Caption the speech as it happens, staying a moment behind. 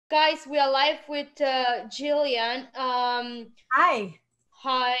Guys, we are live with Jillian. Hi.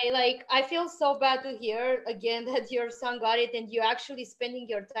 Hi, like I feel so bad to hear again that your son got it and you're actually spending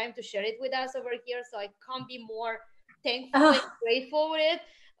your time to share it with us over here. So I can't be more thankful and Oh, grateful with it.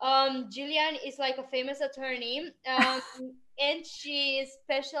 Jillian is like a famous attorney, and she is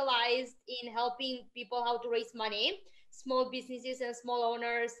specialized in helping people how to raise money, small businesses and small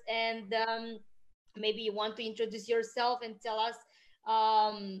owners. And maybe you want to introduce yourself and tell us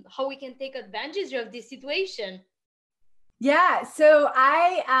how we can take advantage of this situation. yeah. So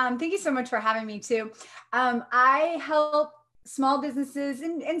I thank you so much for having me too. I help small businesses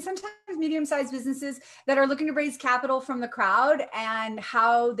and sometimes medium-sized businesses that are looking to raise capital from the crowd and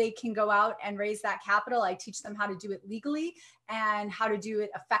how they can go out and raise that capital. I teach them how to do it legally and how to do it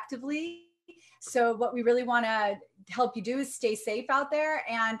effectively. So what we really want to help you do is stay safe out there.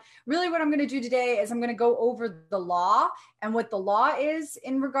 And really what I'm going to do today is I'm going to go over the law and what the law is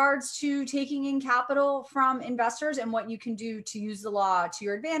in regards to taking in capital from investors and what you can do to use the law to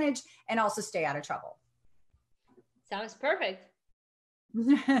your advantage and also stay out of trouble. Sounds perfect.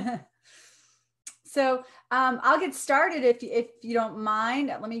 So I'll get started if you don't mind.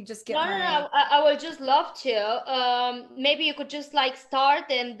 Let me just get No, no, no. I would just love to. Maybe you could just like start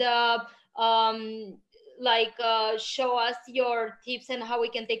and show us your tips and how we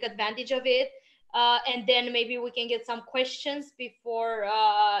can take advantage of it. And then maybe we can get some questions before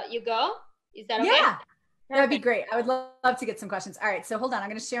you go. Is that okay? Yeah, that'd be Perfect. great. I would love to get some questions. All right, so hold on. I'm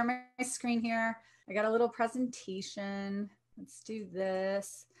going to share my screen here. I got a little presentation. Let's do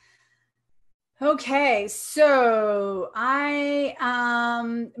this. Okay, so like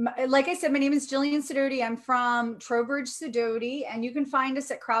I said, my name is Jillian Sidoti. I'm from Trowbridge, Sidoti, and you can find us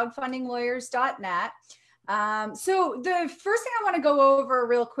at crowdfundinglawyers.net. So the first thing I want to go over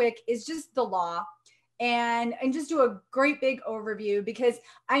real quick is just the law and just do a great big overview, because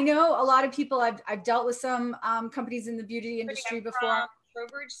I know a lot of people, I've dealt with some companies in the beauty industry before.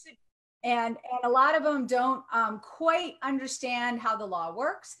 Trowbridge, and a lot of them don't quite understand how the law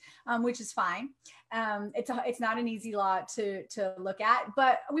works, which is fine. It's not an easy law to look at,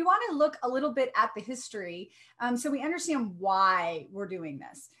 but we want to look a little bit at the history, so we understand why we're doing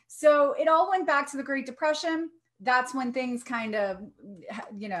this. So it all went back to the Great Depression. That's when things kind of,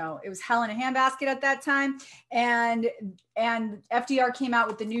 it was hell in a handbasket at that time, and FDR came out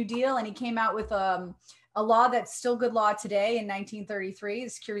with the New Deal, and he came out with a law that's still good law today in 1933, the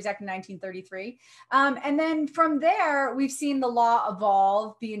Securities Act in 1933. And then from there, we've seen the law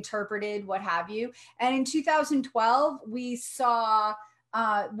evolve, be interpreted, what have you. And in 2012, we saw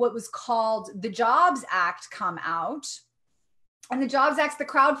what was called the Jobs Act come out. And the Jobs Act's the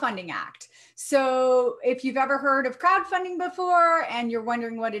Crowdfunding Act. So if you've ever heard of crowdfunding before and you're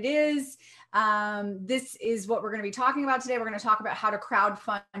wondering what it is, this is what we're going to be talking about today. We're going to talk about how to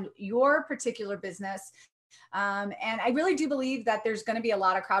crowdfund your particular business. And I really do believe that there's going to be a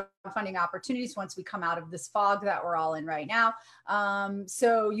lot of crowdfunding opportunities once we come out of this fog that we're all in right now.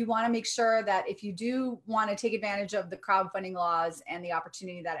 So you want to make sure that if you do want to take advantage of the crowdfunding laws and the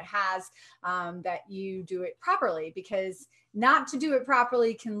opportunity that it has, that you do it properly, because not to do it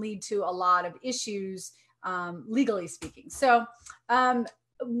properly can lead to a lot of issues, legally speaking. So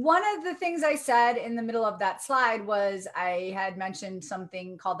one of the things I said in the middle of that slide was I had mentioned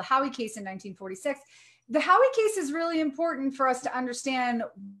something called the Howey case in 1946. The Howey case is really important for us to understand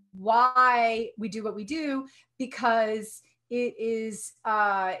why we do what we do, because it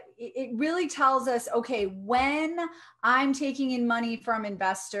really tells us, okay, when I'm taking in money from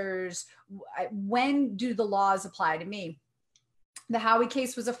investors, when do the laws apply to me? The Howey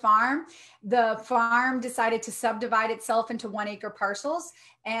case was a farm. The farm decided to subdivide itself into 1 acre parcels,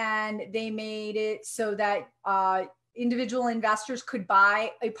 and they made it so that individual investors could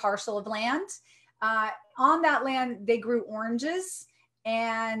buy a parcel of land. On that land, they grew oranges,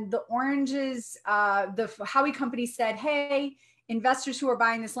 and the oranges, the Howey company said, hey, investors who are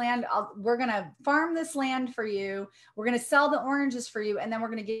buying this land, we're going to farm this land for you. We're going to sell the oranges for you, and then we're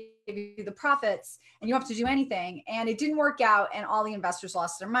going to give you the profits, and you don't have to do anything. And it didn't work out, and all the investors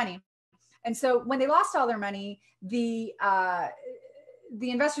lost their money. And so when they lost all their money, the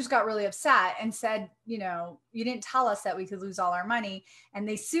investors got really upset and said, you didn't tell us that we could lose all our money. And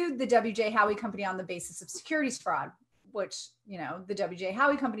they sued the W.J. Howey company on the basis of securities fraud, which, the W.J.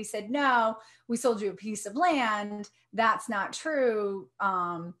 Howey company said, no, we sold you a piece of land. That's not true.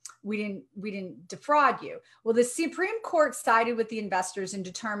 We didn't defraud you. Well, the Supreme Court sided with the investors and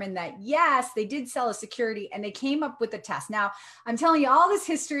determined that, yes, they did sell a security, and they came up with a test. Now, I'm telling you all this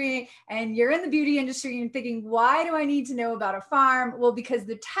history, and you're in the beauty industry and you're thinking, why do I need to know about a farm? Well, because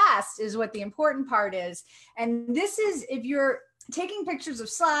the test is what the important part is. And this is, if you're taking pictures of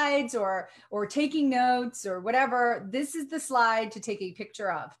slides or taking notes or whatever, this is the slide to take a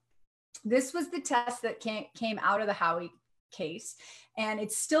picture of. This was the test that came out of the Howie case, and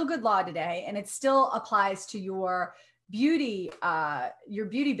it's still good law today, and it still applies to your beauty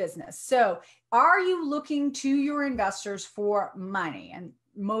business. So are you looking to your investors for money? And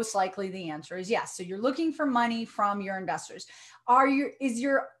most likely the answer is yes. So you're looking for money from your investors. Are your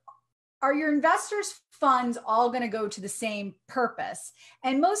investors' funds all going to go to the same purpose?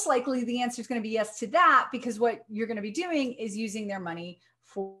 And most likely the answer is going to be yes to that, because what you're going to be doing is using their money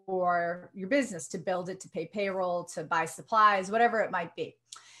for your business, to build it, to pay payroll, to buy supplies, whatever it might be.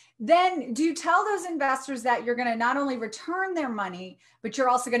 Then do you tell those investors that you're going to not only return their money, but you're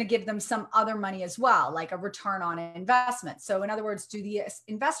also going to give them some other money as well, like a return on investment? So in other words, do the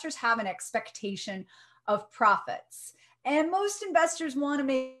investors have an expectation of profits? And most investors want to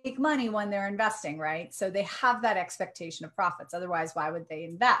make money when they're investing, right? So they have that expectation of profits. Otherwise, why would they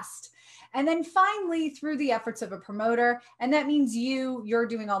invest? And then finally, through the efforts of a promoter, and that means you're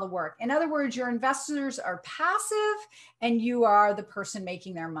doing all the work. In other words, your investors are passive and you are the person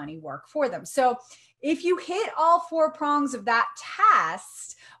making their money work for them. So if you hit all 4 prongs of that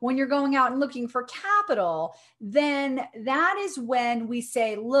test when you're going out and looking for capital, then that is when we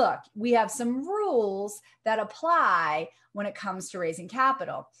say, look, we have some rules that apply when it comes to raising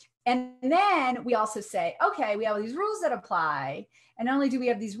capital. And then we also say, okay, we have these rules that apply. And not only do we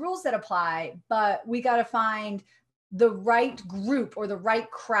have these rules that apply, but we got to find the right group or the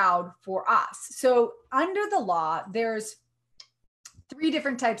right crowd for us. So under the law, there's 3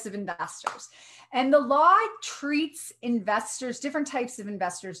 different types of investors. And the law treats different types of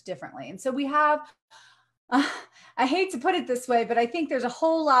investors differently. And so we have, I hate to put it this way, but I think there's a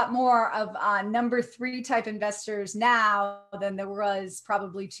whole lot more of number 3 type investors now than there was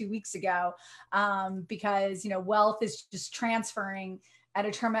probably 2 weeks ago, because, wealth is just transferring at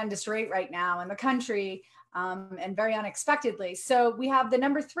a tremendous rate right now in the country, and very unexpectedly. So we have the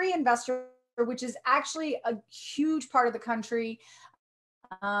number 3 investor, which is actually a huge part of the country.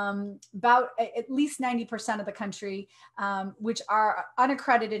 About at least 90% of the country, which are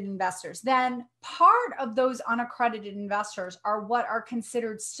unaccredited investors. Then part of those unaccredited investors are what are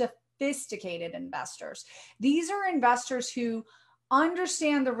considered sophisticated investors. These are investors who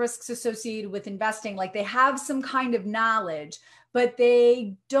understand the risks associated with investing, like they have some kind of knowledge, but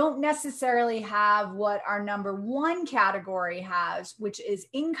they don't necessarily have what our number 1 category has, which is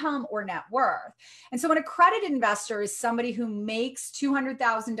income or net worth. And so an accredited investor is somebody who makes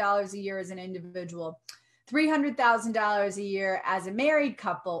 $200,000 a year as an individual, $300,000 a year as a married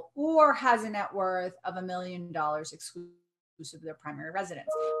couple, or has a net worth of $1 million exclusive of their primary residence.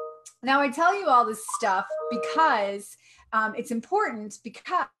 Now, I tell you all this stuff because it's important,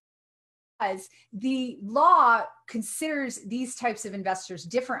 because the law considers these types of investors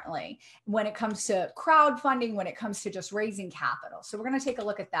differently when it comes to crowdfunding, when it comes to just raising capital. So we're going to take a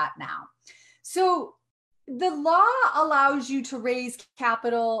look at that now. So the law allows you to raise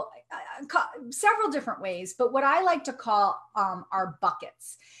capital several different ways, but what I like to call are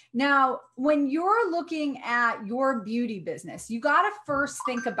buckets. Now, when you're looking at your beauty business, you got to first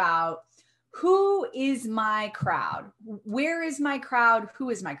think about, who is my crowd? Where is my crowd?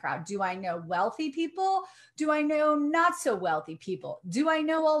 Who is my crowd? Do I know wealthy people? Do I know not so wealthy people? Do I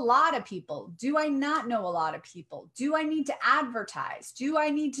know a lot of people? Do I not know a lot of people? Do I need to advertise? Do I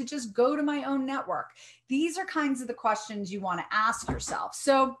need to just go to my own network? These are kinds of the questions you want to ask yourself.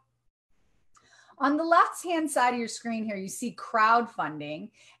 So on the left-hand side of your screen here, you see crowdfunding,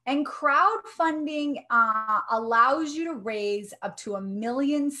 and crowdfunding allows you to raise up to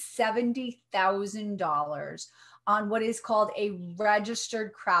 $1,070,000 on what is called a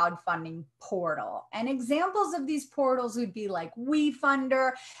registered crowdfunding portal. And examples of these portals would be like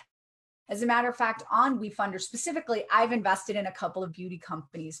WeFunder. As a matter of fact, on WeFunder specifically, I've invested in a couple of beauty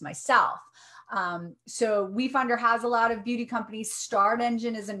companies myself. So WeFunder has a lot of beauty companies. Start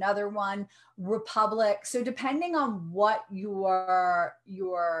Engine is another one. Republic. So depending on what your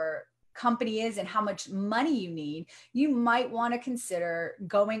company is and how much money you need, you might want to consider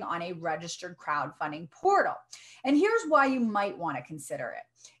going on a registered crowdfunding portal. And here's why you might want to consider it.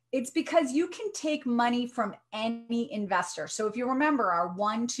 It's because you can take money from any investor. So if you remember our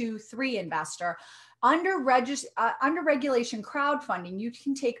 1, 2, 3 investor, under regulation crowdfunding, you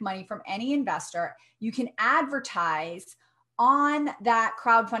can take money from any investor. You can advertise on that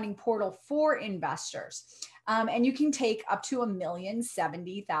crowdfunding portal for investors. And you can take up to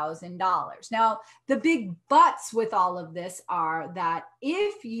 $1,070,000. Now, the big buts with all of this are that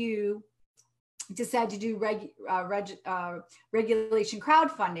if you decide to do regulation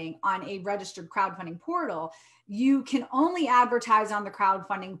crowdfunding on a registered crowdfunding portal, you can only advertise on the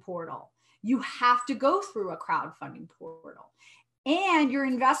crowdfunding portal. You have to go through a crowdfunding portal. And your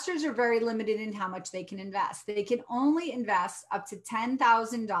investors are very limited in how much they can invest. They can only invest up to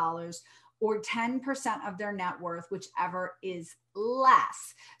 $10,000 or 10% of their net worth, whichever is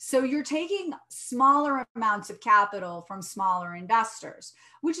less. So you're taking smaller amounts of capital from smaller investors,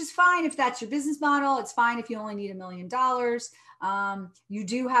 which is fine if that's your business model. It's fine if you only need $1 million. You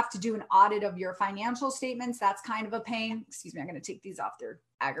do have to do an audit of your financial statements. That's kind of a pain. Excuse me, I'm going to take these off. They're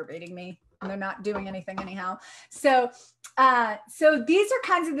aggravating me and they're not doing anything anyhow. So these are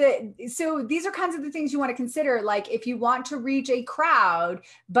kinds of the things you want to consider. Like if you want to reach a crowd,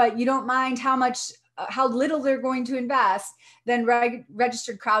 but you don't mind how little they're going to invest, then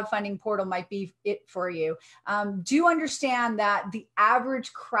registered crowdfunding portal might be it for you. Do understand that the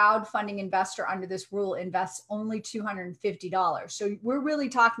average crowdfunding investor under this rule invests only $250. So we're really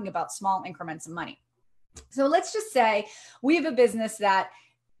talking about small increments of money. So let's just say we have a business that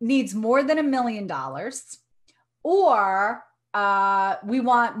needs more than $1 million, or we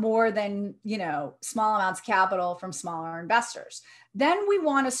want more than, small amounts of capital from smaller investors. Then we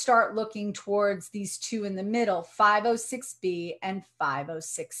want to start looking towards these two in the middle, 506B and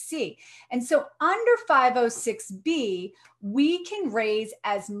 506C. And so under 506B, we can raise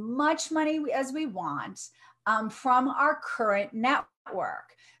as much money as we want from our current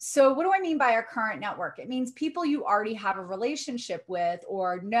network. So what do I mean by our current network? It means people you already have a relationship with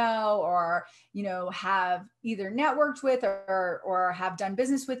or know, or, have either networked with or have done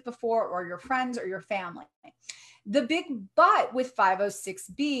business with before, or your friends or your family. The big but with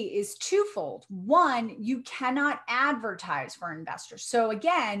 506B is twofold. One, you cannot advertise for investors. So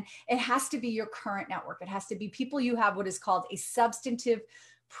again, it has to be your current network. It has to be people you have what is called a substantive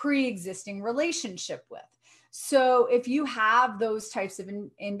pre-existing relationship with. So if you have those types of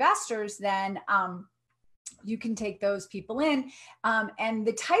investors, then you can take those people in. And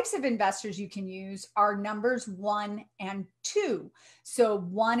the types of investors you can use are numbers 1 and 2. So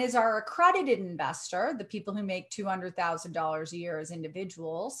 1 is our accredited investor, the people who make $200,000 a year as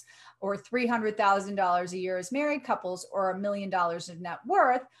individuals, or $300,000 a year as married couples, or $1 million of net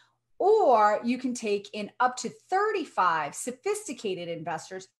worth. Or you can take in up to 35 sophisticated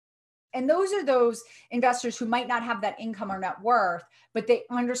investors. And those are those investors who might not have that income or net worth, but they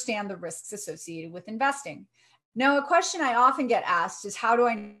understand the risks associated with investing. Now, a question I often get asked is, how do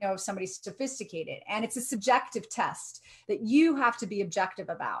I know if somebody's sophisticated? And it's a subjective test that you have to be objective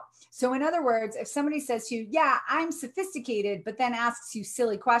about. So in other words, if somebody says to you, yeah, I'm sophisticated, but then asks you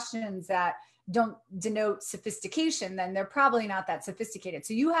silly questions that don't denote sophistication, then they're probably not that sophisticated.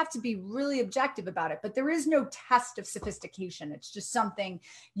 So you have to be really objective about it, but there is no test of sophistication. It's just something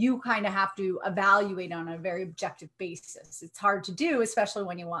you kind of have to evaluate on a very objective basis. It's hard to do, especially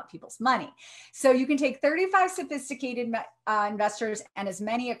when you want people's money. So you can take 35 sophisticated investors and as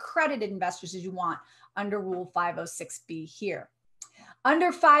many accredited investors as you want under Rule 506B here.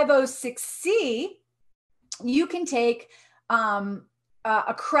 Under 506C, you can take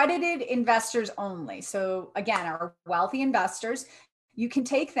accredited investors only. So again, our wealthy investors, you can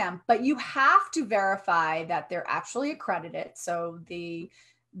take them, but you have to verify that they're actually accredited. So the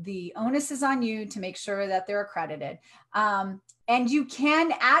onus is on you to make sure that they're accredited. And you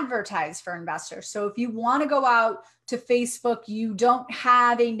can advertise for investors. So if you want to go out to Facebook, you don't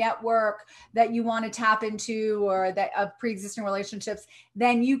have a network that you want to tap into or that of pre-existing relationships,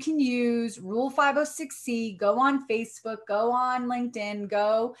 then you can use Rule 506C, go on Facebook, go on LinkedIn,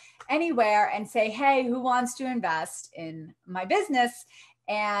 go anywhere and say, hey, who wants to invest in my business?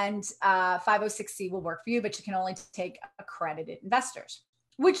 And 506C will work for you, but you can only take accredited investors,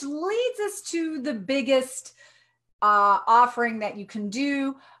 which leads us to the biggest offering that you can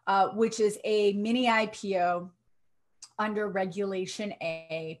do, which is a mini IPO under Regulation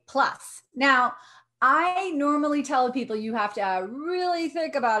A+. Now, I normally tell people you have to really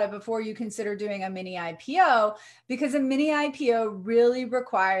think about it before you consider doing a mini IPO, because a mini IPO really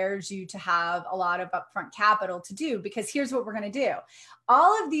requires you to have a lot of upfront capital to do, because here's what we're going to do.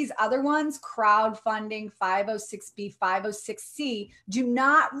 All of these other ones, crowdfunding, 506B, 506C, do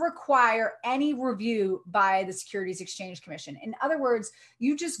not require any review by the Securities Exchange Commission. In other words,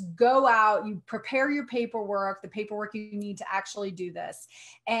 you just go out, you prepare your paperwork, the paperwork you need to actually do this,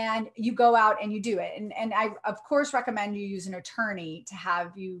 and you go out and you do it. And I, of course, recommend you use an attorney to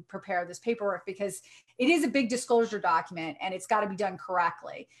have you prepare this paperwork, because it is a big disclosure document and it's got to be done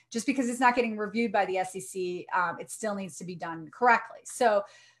correctly. Just because it's not getting reviewed by the SEC, it still needs to be done correctly. So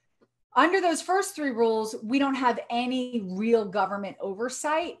Under those first three rules, we don't have any real government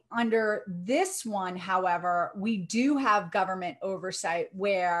oversight. Under this one, however, we do have government oversight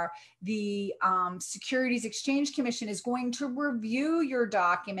where the Securities Exchange Commission is going to review your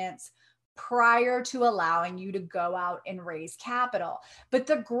documents prior to allowing you to go out and raise capital. But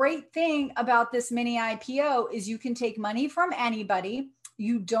the great thing about this mini IPO is you can take money from anybody.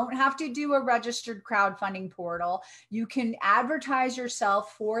 You don't have to do a registered crowdfunding portal. You can advertise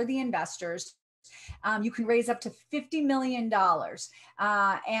yourself for the investors. You can raise up to $50 million.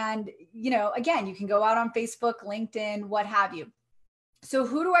 And, again, you can go out on Facebook, LinkedIn, what have you. So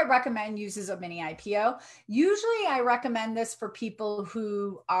who do I recommend uses a mini IPO? Usually I recommend this for people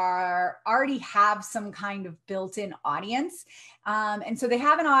who already have some kind of built-in audience. And so they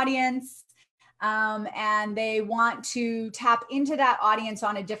have an audience and they want to tap into that audience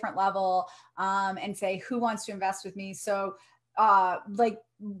on a different level and say, who wants to invest with me? So like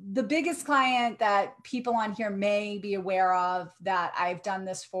the biggest client that people on here may be aware of that I've done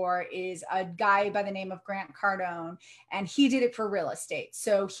this for is a guy by the name of Grant Cardone, and he did it for real estate.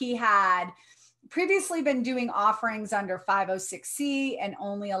 So he had previously been doing offerings under 506C and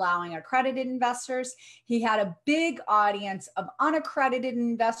only allowing accredited investors. He had a big audience of unaccredited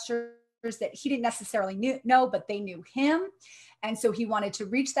investors that he didn't necessarily know, but they knew him. And so he wanted to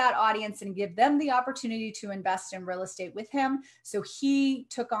reach that audience and give them the opportunity to invest in real estate with him. So he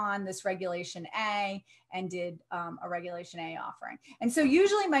took on this Regulation A and did a Regulation A offering. And so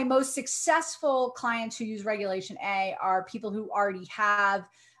usually my most successful clients who use Regulation A are people who already have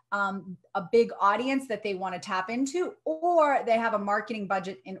a big audience that they want to tap into, or they have a marketing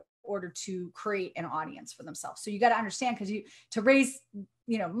budget in order to create an audience for themselves. So you got to understand, because to raise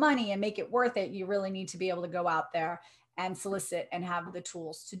money and make it worth it, you really need to be able to go out there and solicit and have the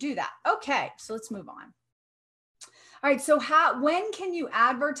tools to do that. Okay, so let's move on. All right, so when can you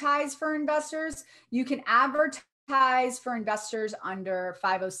advertise for investors? You can advertise for investors under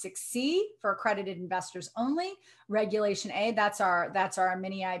 506C for accredited investors only. Regulation A, that's our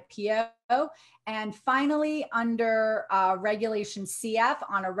mini IPO. And finally, under Regulation CF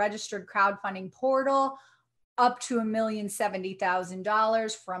on a registered crowdfunding portal, up to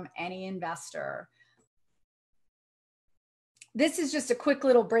 $1,070,000 from any investor. This is just a quick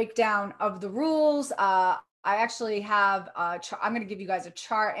little breakdown of the rules. I actually have, I'm going to give you guys a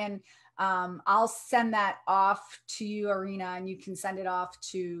chart, and I'll send that off to you, Arena, and you can send it off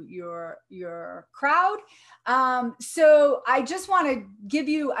to your crowd. So I just want to give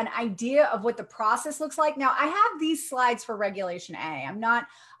you an idea of what the process looks like. Now, I have these slides for Regulation A. I'm not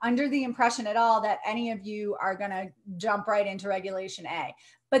under the impression at all that any of you are going to jump right into Regulation A.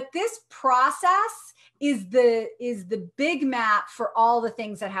 But this process is the big map for all the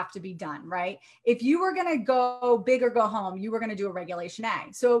things that have to be done, right? If you were going to go big or go home, you were going to do a Regulation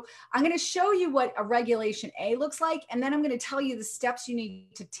A. So I'm going to show you what a Regulation A looks like, and then I'm going to tell you the steps you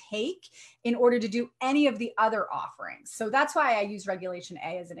need to take in order to do any of the other offerings. So that's why I use Regulation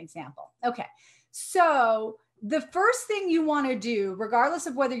A as an example. Okay, so the first thing you want to do, regardless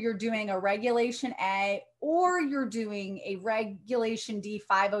of whether you're doing a Regulation A or you're doing a Regulation D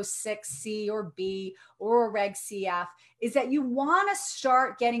 506C or B or a Reg CF, is that you want to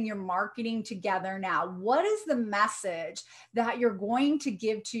start getting your marketing together now. What is the message that you're going to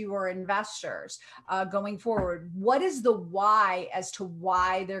give to your investors going forward? What is the why as to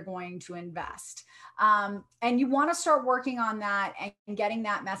why they're going to invest? And you want to start working on that and getting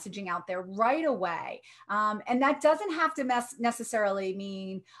that messaging out there right away. And that doesn't have to necessarily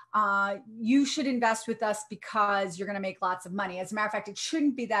mean you should invest with us because you're going to make lots of money. As a matter of fact, it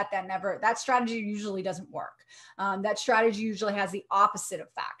shouldn't be that strategy usually doesn't work. That strategy usually has the opposite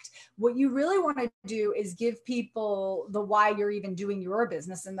effect. What you really want to do is give people the why you're even doing your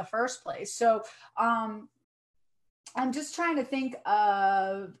business in the first place. So, I'm just trying to think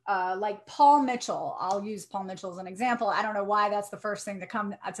of like Paul Mitchell. I'll use Paul Mitchell as an example. I don't know why that's the first thing to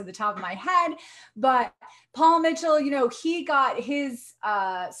come to the top of my head, but Paul Mitchell, he got his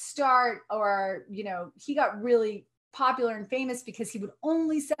start, or, he got really popular and famous because he would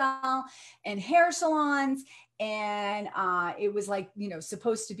only sell in hair salons. And it was like,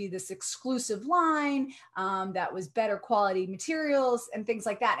 supposed to be this exclusive line that was better quality materials and things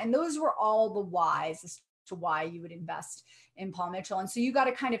like that. And those were all the whys as to why you would invest in Paul Mitchell. And so you got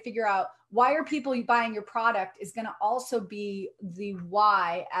to kind of figure out, why are people buying your product is going to also be the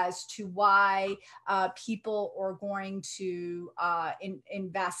why as to why people are going to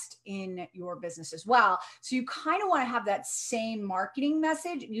invest in your business as well. So you kind of want to have that same marketing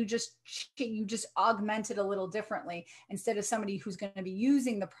message. You just augment it a little differently. Instead of somebody who's going to be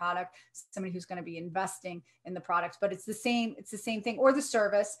using the product, somebody who's going to be investing in the product. But it's the same thing, or the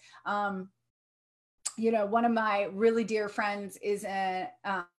service. One of my really dear friends is an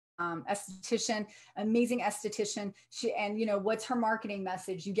esthetician, amazing esthetician. What's her marketing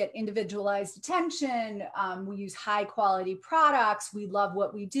message? You get individualized attention. We use high quality products. We love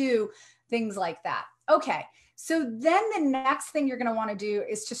what we do, things like that. Okay. So then the next thing you're going to want to do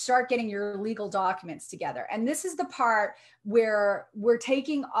is to start getting your legal documents together. And this is the part where we're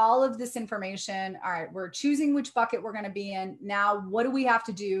taking all of this information. All right, we're choosing which bucket we're going to be in. Now, what do we have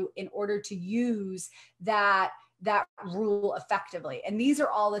to do in order to use that rule effectively? And these are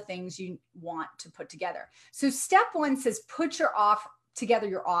all the things you want to put together. So step one says, put together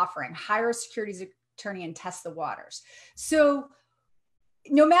your offering, hire a securities attorney and test the waters. So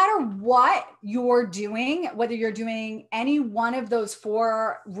no matter what you're doing, whether you're doing any one of those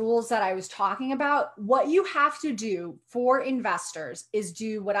 4 rules that I was talking about, what you have to do for investors is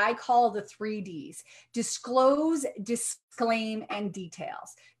do what I call the 3 Ds: disclose, disclaim, and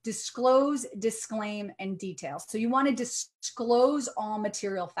details. Disclose, disclaim, and details. So you want to disclose all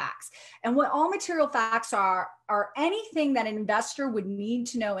material facts. And what all material facts are anything that an investor would need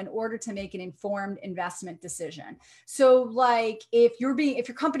to know in order to make an informed investment decision. So like if your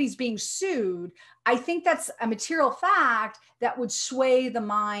company's being sued, I think that's a material fact that would sway the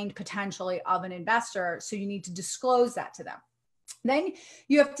mind potentially of an investor. So you need to disclose that to them. Then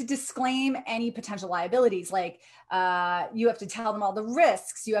you have to disclaim any potential liabilities. Like you have to tell them all the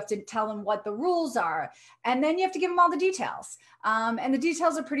risks. You have to tell them what the rules are. And then you have to give them all the details. And the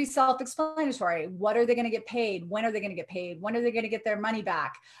details are pretty self-explanatory. What are they going to get paid? When are they going to get paid? When are they going to get their money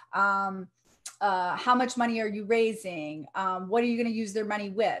back? How much money are you raising? What are you going to use their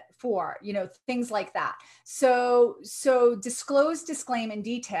money for? Things like that. So disclose, disclaim, and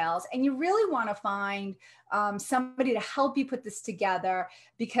details. And you really want to find somebody to help you put this together,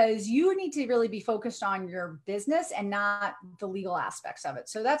 because you need to really be focused on your business and not the legal aspects of it.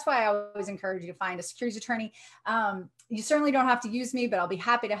 So that's why I always encourage you to find a securities attorney. You certainly don't have to use me, but I'll be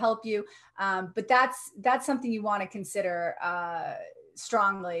happy to help you. But that's something you want to consider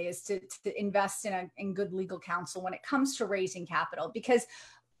strongly, is to invest in good legal counsel when it comes to raising capital. Because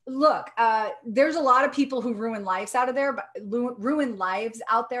look, there's a lot of people who ruin lives out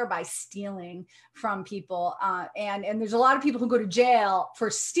there by stealing from people. And there's a lot of people who go to jail for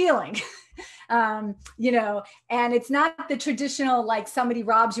stealing, and it's not the traditional, like somebody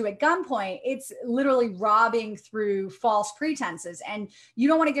robs you at gunpoint. It's literally robbing through false pretenses. And you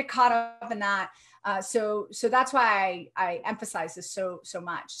don't want to get caught up in that. So that's why I emphasize this so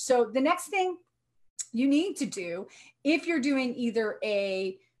much. So the next thing you need to do, if you're doing either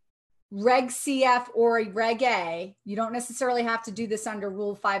a Reg CF or a Reg A, you don't necessarily have to do this under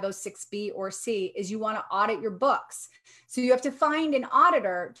Rule 506B or C, is you want to audit your books. So you have to find an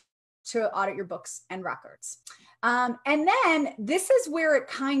auditor to audit your books and records. And then this is where it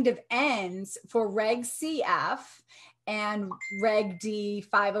kind of ends for Reg CF and Reg D,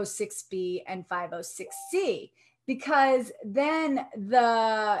 506B, and 506C. Because then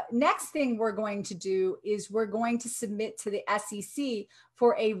the next thing we're going to do is we're going to submit to the SEC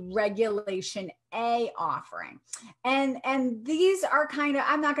for a Regulation A offering. And these are kind of,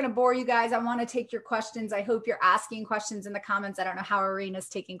 I'm not going to bore you guys. I want to take your questions. I hope you're asking questions in the comments. I don't know how Arena's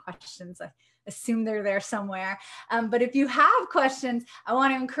taking questions. I assume they're there somewhere. But if you have questions, I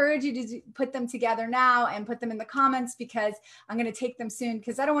want to encourage you to put them together now and put them in the comments, because I'm going to take them soon,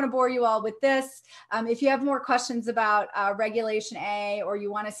 because I don't want to bore you all with this. If you have more questions about Regulation A, or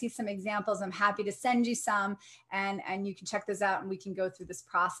you want to see some examples, I'm happy to send you some, and you can check those out and we can go through this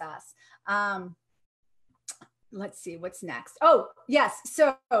process. Let's see what's next. Oh, yes.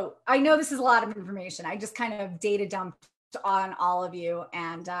 So I know this is a lot of information. I just kind of data dumped on all of you,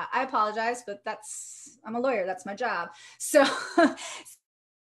 and I apologize, but I'm a lawyer. That's my job. So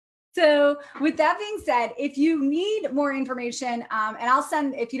with that being said, if you need more information, and I'll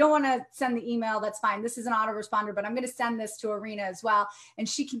send, if you don't want to send the email, that's fine. This is an autoresponder, but I'm going to send this to Arena as well, and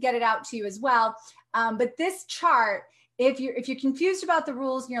she can get it out to you as well. But this chart, if you're confused about the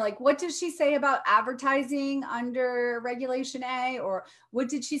rules and you're like, what does she say about advertising under Regulation A? Or what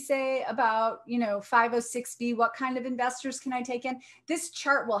did she say about, 506B? What kind of investors can I take in? This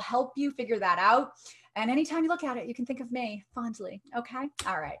chart will help you figure that out. And anytime you look at it, you can think of me fondly. Okay.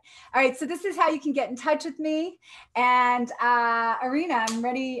 All right. All right. So this is how you can get in touch with me. And Arena, I'm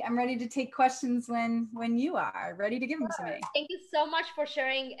ready. I'm ready to take questions when you are ready to give them to me. Thank you so much for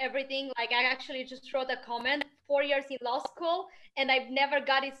sharing everything. Like I actually just wrote a comment. 4 years in law school, and I've never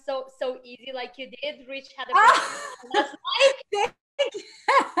got it so easy like you did. Rich had a last night.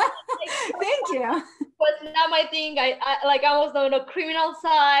 Thank you. Was not my thing. I was on the criminal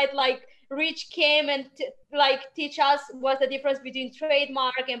side. Like Rich came and like teach us what's the difference between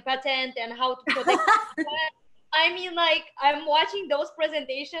trademark and patent and how to protect. I mean, like I'm watching those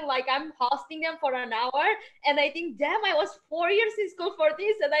presentations, like I'm hosting them for an hour, and I think, damn, I was 4 years in school for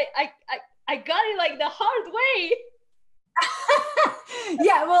this, and I got it like the hard way.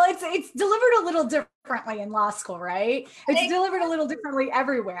 Yeah, well, it's delivered a little differently in law school, right? It's delivered a little differently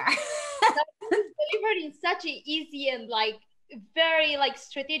everywhere. It's delivered in such an easy and like very like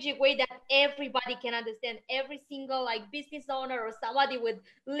strategic way that everybody can understand. Every single like business owner or somebody with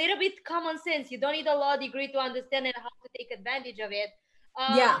little bit common sense. You don't need a law degree to understand and how to take advantage of it.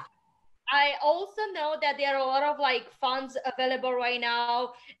 Yeah. I also know that there are a lot of like funds available right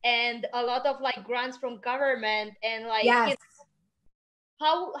now and a lot of like grants from government and like Yes.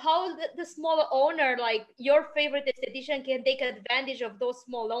 How the small owner, like your favorite esthetician, can take advantage of those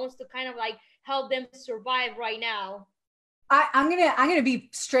small loans to kind of like help them survive right now. I'm gonna be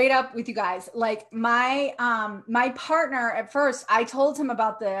straight up with you guys. Like my partner at first, I told him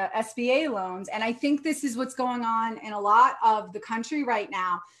about the SBA loans, and I think this is what's going on in a lot of the country right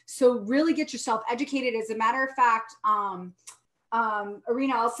now. So really get yourself educated. As a matter of fact,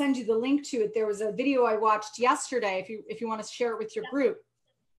 Arena, I'll send you the link to it. There was a video I watched yesterday. If you want to share it with your group.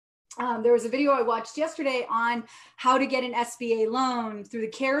 There was a video I watched yesterday on how to get an SBA loan through the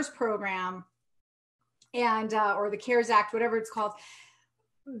CARES program and or the CARES Act, whatever it's called.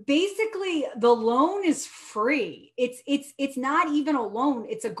 Basically, the loan is free. It's not even a loan,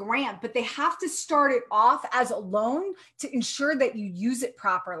 it's a grant, but they have to start it off as a loan to ensure that you use it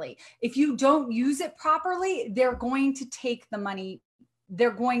properly. If you don't use it properly, they're going to take the money.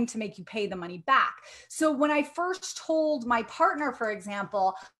 They're going to make you pay the money back. So when I first told my partner, for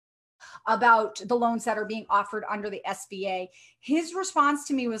example, about the loans that are being offered under the SBA, his response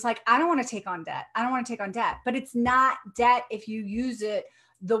to me was like, I don't want to take on debt. I don't want to take on debt, but it's not debt if you use it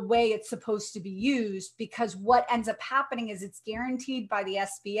the way it's supposed to be used, because what ends up happening is it's guaranteed by the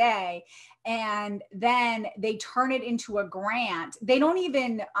SBA and then they turn it into a grant. They don't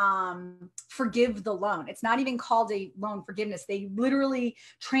even forgive the loan. It's not even called a loan forgiveness. They literally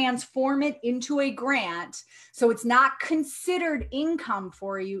transform it into a grant. So it's not considered income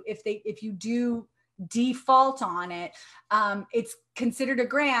for you if you do default on it. It's considered a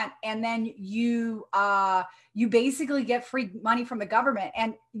grant, and then you basically get free money from the government,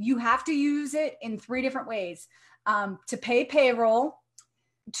 and you have to use it in 3 different ways: to pay payroll,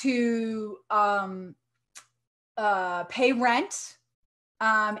 to pay rent,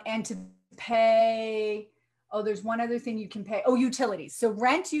 and to pay, there's one other thing you can pay. Utilities. So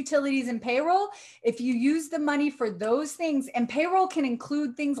rent, utilities, and payroll. If you use the money for those things, and payroll can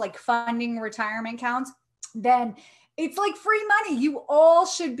include things like funding retirement accounts, then it's like free money. You all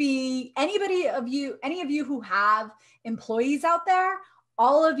should be, any of you who have employees out there,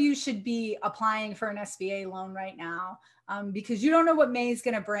 all of you should be applying for an SBA loan right now. Because you don't know what May is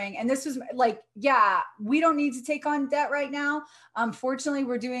going to bring. And this was like, yeah, we don't need to take on debt right now. Fortunately,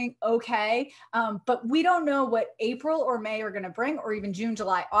 we're doing okay. But we don't know what April or May are going to bring, or even June,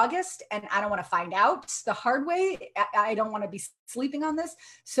 July, August. And I don't want to find out the hard way. I don't want to be sleeping on this.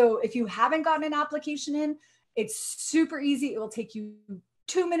 So if you haven't gotten an application in, it's super easy. It will take you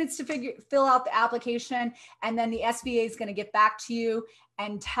 2 minutes to fill out the application. And then the SBA is going to get back to you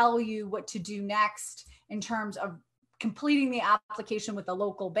and tell you what to do next in terms of completing the application with the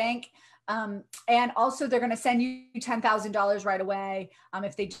local bank. And also they're going to send you $10,000 right away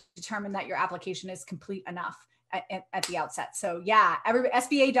if they determine that your application is complete enough at the outset. So yeah,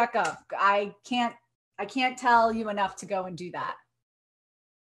 SBA.gov. I can't tell you enough to go and do that.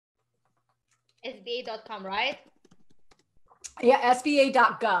 SBA.com, right? Yeah,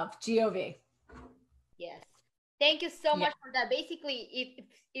 SBA.gov, G-O-V. Yes. Thank you so much for that. Basically,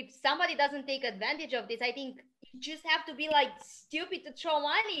 if somebody doesn't take advantage of this, I think you just have to be like stupid to throw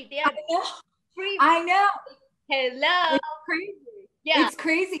money. They are free. I know. Hello. It's crazy. Yeah. It's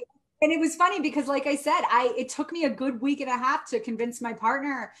crazy. And it was funny because, like I said, it took me a good week and a half to convince my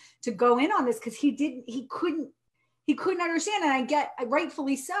partner to go in on this, because he couldn't understand. And I get,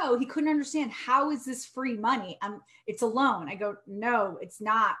 rightfully so, he couldn't understand, how is this free money? It's a loan. I go, no, it's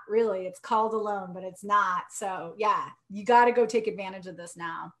not really. It's called a loan, but it's not. So yeah, you got to go take advantage of this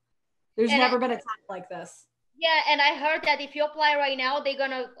now. There's And never been a time like this. yeah, and I heard that if you apply right now, they're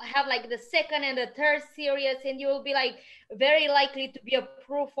gonna have like the second and the third series, and you will be like very likely to be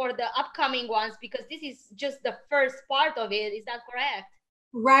approved for the upcoming ones because this is just the first part of it. Is that correct?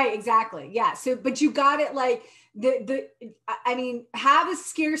 Right, exactly. Yeah. So, but you got it like I mean, have a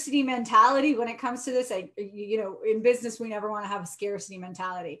scarcity mentality when it comes to this. In business, we never want to have a scarcity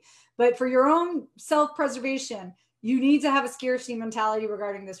mentality, but for your own self-preservation, you need to have a scarcity mentality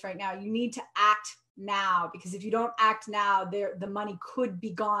regarding this right now. You need to act now, because if you don't act now, the money could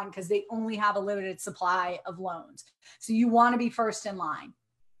be gone because they only have a limited supply of loans. So you want to be first in line.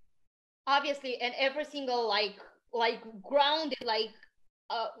 Obviously, and every single like grounded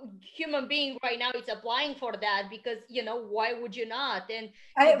human being right now is applying for that because why would you not? And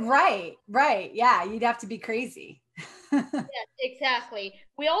Right. Yeah, you'd have to be crazy. yes, exactly.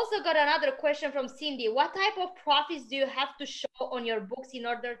 We also got another question from Cindy. What type of profits do you have to show on your books in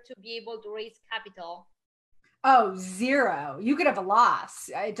order to be able to raise capital? Oh, zero. You could have a loss.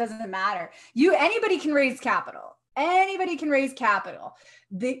 It doesn't matter. Anybody can raise capital. Anybody can raise capital.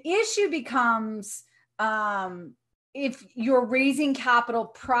 The issue becomes if you're raising capital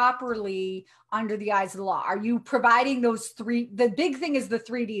properly under the eyes of the law. Are you providing those three? The big thing is the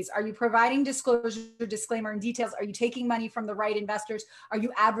 3Ds. Are you providing disclosure, disclaimer, and details? Are you taking money from the right investors? Are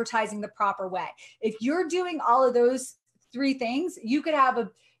you advertising the proper way? If you're doing all of those three things, you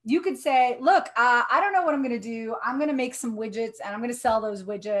could say, look, I don't know what I'm going to do. I'm going to make some widgets and I'm going to sell those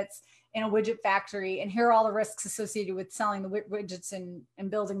widgets in a widget factory. And here are all the risks associated with selling the widgets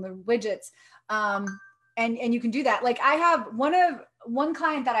and building the widgets. And you can do that. Like I have one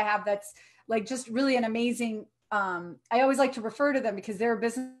client that I have that's like just really an amazing, I always like to refer to them because they're a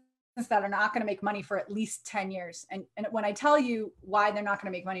business that are not going to make money for at least 10 years. And when I tell you why they're not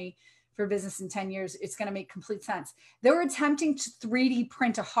going to make money for business in 10 years, it's going to make complete sense. They were attempting to 3D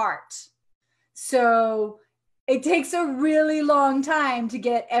print a heart. So it takes a really long time to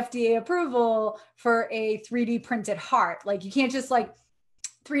get FDA approval for a 3D printed heart. Like you can't just like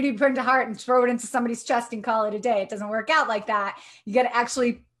 3D print a heart and throw it into somebody's chest and call it a day. It doesn't work out like that. You got to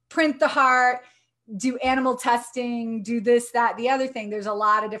actually print the heart, do animal testing, do this, that, the other thing. There's a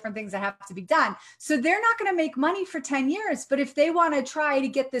lot of different things that have to be done. So they're not going to make money for 10 years. But if they want to try to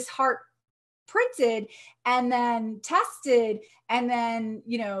get this heart printed and then tested and then,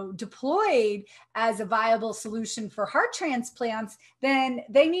 deployed as a viable solution for heart transplants, then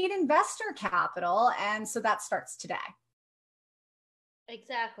they need investor capital. And so that starts today.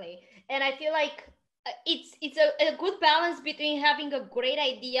 Exactly. And I feel like it's a good balance between having a great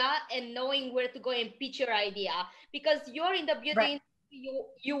idea and knowing where to go and pitch your idea, because you're in the beauty Right. industry,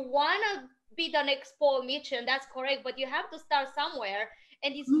 you want to be the next Paul Mitchell, and that's correct, but you have to start somewhere.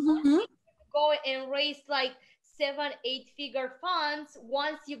 And it's one thing to go and raise like 7-8 figure funds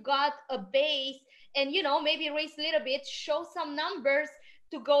once you got a base and maybe raise a little bit, show some numbers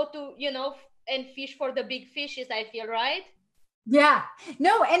to go to and fish for the big fishes, I feel, right? Yeah,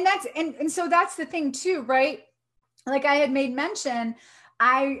 no. And so that's the thing too, right? Like I had made mention,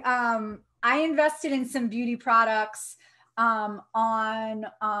 I invested in some beauty products, I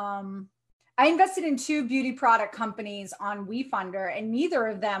invested in 2 beauty product companies on WeFunder, and neither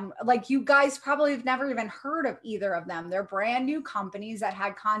of them, like you guys probably have never even heard of either of them. They're brand new companies that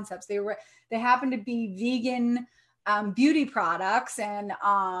had concepts. They happened to be vegan beauty products. And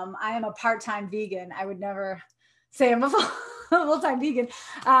I am a part-time vegan. I would never say I'm a full-time vegan.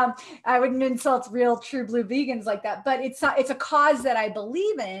 I wouldn't insult real true blue vegans like that, but it's a cause that I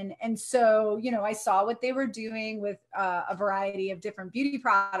believe in. And so, I saw what they were doing with a variety of different beauty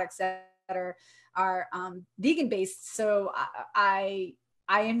products that are vegan based. So I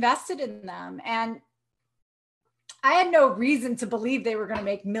invested in them, and I had no reason to believe they were going to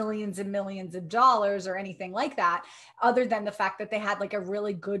make millions and millions of dollars or anything like that, other than the fact that they had like a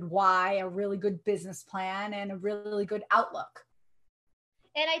really good why, a really good business plan, and a really good outlook.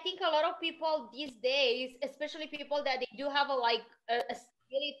 And I think a lot of people these days, especially people that they do have a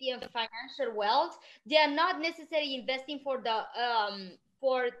stability and financial wealth, they are not necessarily investing for the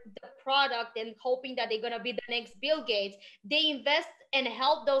product and hoping that they're gonna be the next Bill Gates. They invest and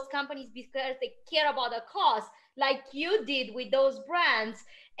help those companies because they care about the cause, like you did with those brands.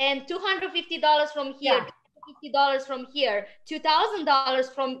 And $250 from here, $50 from here,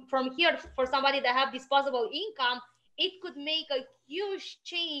 $2,000 from here for somebody that have disposable income, it could make a huge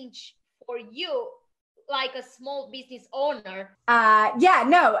change for you, like a small business owner.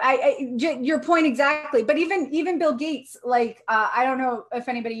 Your point exactly. But even Bill Gates, like I don't know if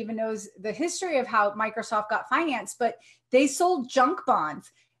anybody even knows the history of how Microsoft got financed, but they sold junk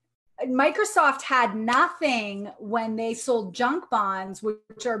bonds. Microsoft had nothing when they sold junk bonds,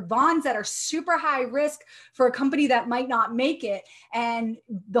 which are bonds that are super high risk for a company that might not make it. And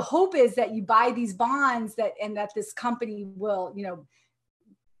the hope is that you buy these bonds and that this company will,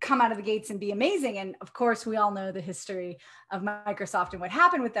 come out of the gates and be amazing. And of course, we all know the history of Microsoft and what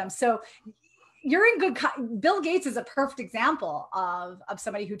happened with them. So you're in good. Bill Gates is a perfect example of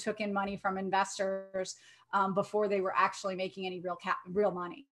somebody who took in money from investors before they were actually making any real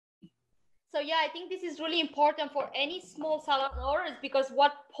money. So yeah, I think this is really important for any small salon owners, because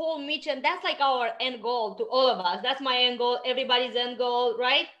what Paul mentioned, that's like our end goal to all of us. That's my end goal, everybody's end goal,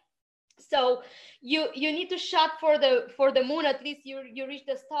 right? So you need to shot for the moon. At least you reach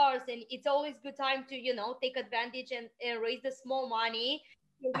the stars, and it's always good time to take advantage and raise the small money,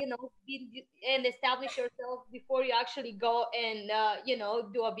 and establish yourself before you actually go and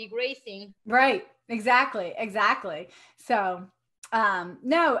do a big racing. Right. Exactly. So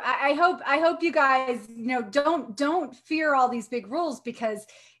no, I hope you guys, don't fear all these big rules, because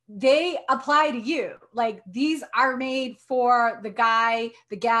they apply to you. Like, these are made for the guy,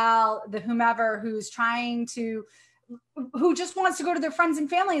 the gal, the whomever who just wants to go to their friends and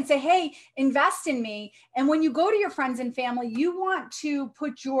family and say, hey, invest in me. And when you go to your friends and family, you want to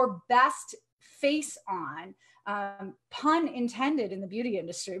put your best face on, pun intended in the beauty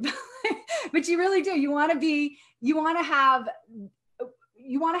industry, but you really do. You want to have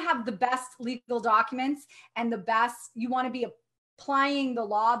the best legal documents and you want to be applying the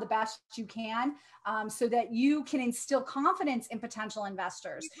law the best you can, so that you can instill confidence in potential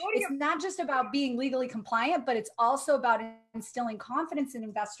investors. It's not just about being legally compliant, but it's also about instilling confidence in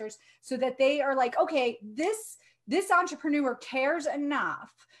investors so that they are like, okay, this entrepreneur cares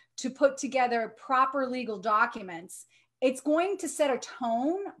enough to put together proper legal documents. It's going to set a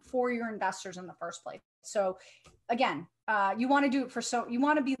tone for your investors in the first place. So again, you want to do it you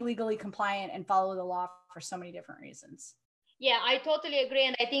want to be legally compliant and follow the law for so many different reasons. Yeah, I totally agree.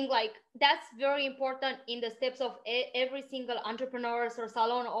 And I think that's very important in the steps of every single entrepreneurs or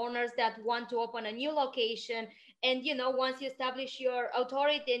salon owners that want to open a new location. And, once you establish your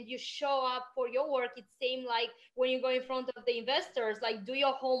authority and you show up for your work, it's same like when you go in front of the investors, like do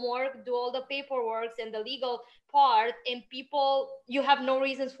your homework, do all the paperwork and the legal part, and you have no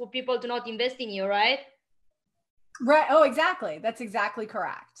reasons for people to not invest in you, right? Right. Oh, exactly. That's exactly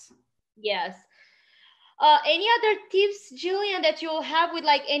correct. Yes. Any other tips, Jillian, that you'll have with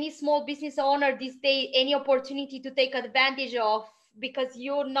any small business owner this day, any opportunity to take advantage of, because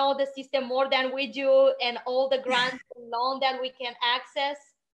you know the system more than we do and all the grants and loan that we can access?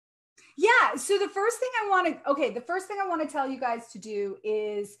 Yeah. So the first thing I want to tell you guys to do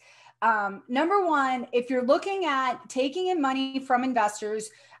is, number one, if you're looking at taking in money from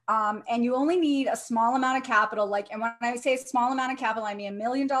investors, and you only need a small amount of capital, and when I say a small amount of capital, I mean $1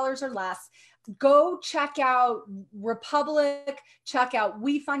 million or less, go check out Republic, check out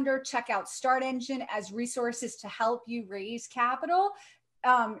WeFunder, check out Start Engine as resources to help you raise capital.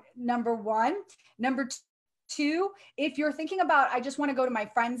 Number one. Number two, if you're thinking about, I just want to go to my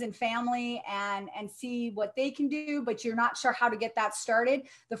friends and family and see what they can do, but you're not sure how to get that started,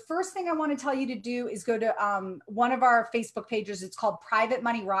 the first thing I want to tell you to do is go to one of our Facebook pages. It's called Private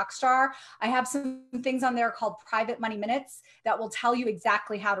Money Rockstar. I have some things on there called Private Money Minutes that will tell you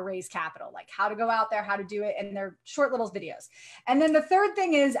exactly how to raise capital, like how to go out there, how to do it, and they're short little videos. And then the third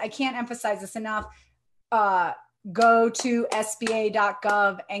thing is, I can't emphasize this enough, go to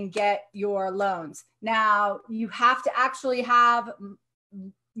sba.gov and get your loans. Now, you have to actually have,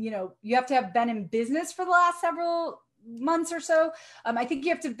 you have to have been in business for the last several months or so. I think you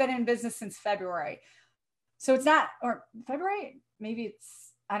have to have been in business since February. So it's not, or February, maybe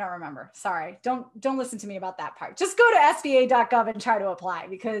it's, I don't remember. Sorry. Don't listen to me about that part. Just go to sba.gov and try to apply,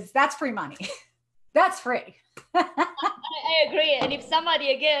 because that's free money. That's free. I agree. And if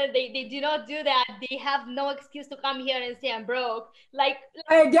somebody, again, they do not do that, they have no excuse to come here and say I'm broke.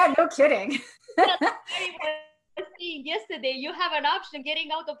 Yeah, no kidding. Yesterday, you have an option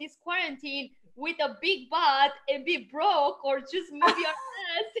getting out of this quarantine with a big butt and be broke, or just move your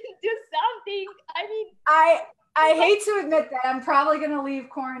ass and do something. I mean, I hate to admit that I'm probably going to leave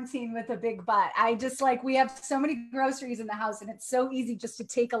quarantine with a big butt. I just we have so many groceries in the house, and it's so easy just to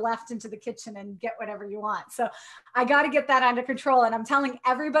take a left into the kitchen and get whatever you want. So I got to get that under control. And I'm telling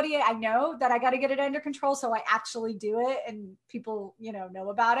everybody I know that I got to get it under control. So I actually do it, and people, know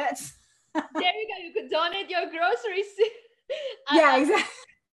about it. There you go. You could donate your groceries. Yeah, exactly.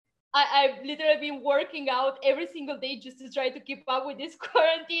 I've literally been working out every single day just to try to keep up with this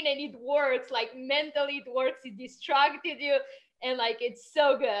quarantine, and it works. Mentally, it works. It distracted you, and it's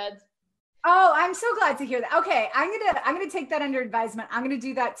so good. Oh, I'm so glad to hear that. Okay, I'm gonna take that under advisement. I'm gonna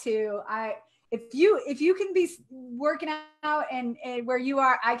do that too. If you can be working out and where you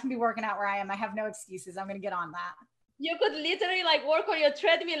are, I can be working out where I am. I have no excuses. I'm gonna get on that. You could literally like work on your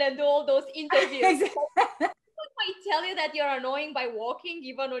treadmill and do all those interviews. People might tell you that you're annoying by walking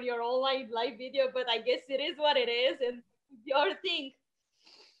even on your online live video, but I guess it is what it is, and your thing.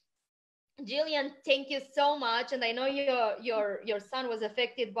 Jillian, thank you so much. And I know your son was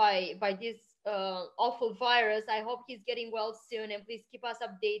affected by this awful virus. I hope he's getting well soon, and please keep us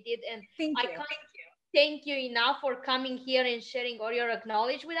updated. And Thank I you. can't thank you enough for coming here and sharing all your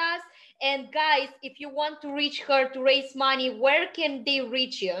knowledge with us. And guys, if you want to reach her to raise money, where can they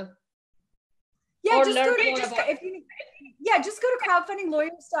reach you? Yeah, Or just learn go to more just about if you yeah, just go to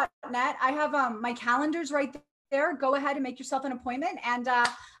crowdfundinglawyers.net. I have my calendars right there. Go ahead and make yourself an appointment, and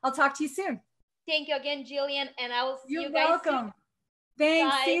I'll talk to you soon. Thank you again, Jillian, and I will see You're you guys soon. welcome.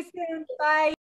 Thanks. Bye. See you soon. Bye.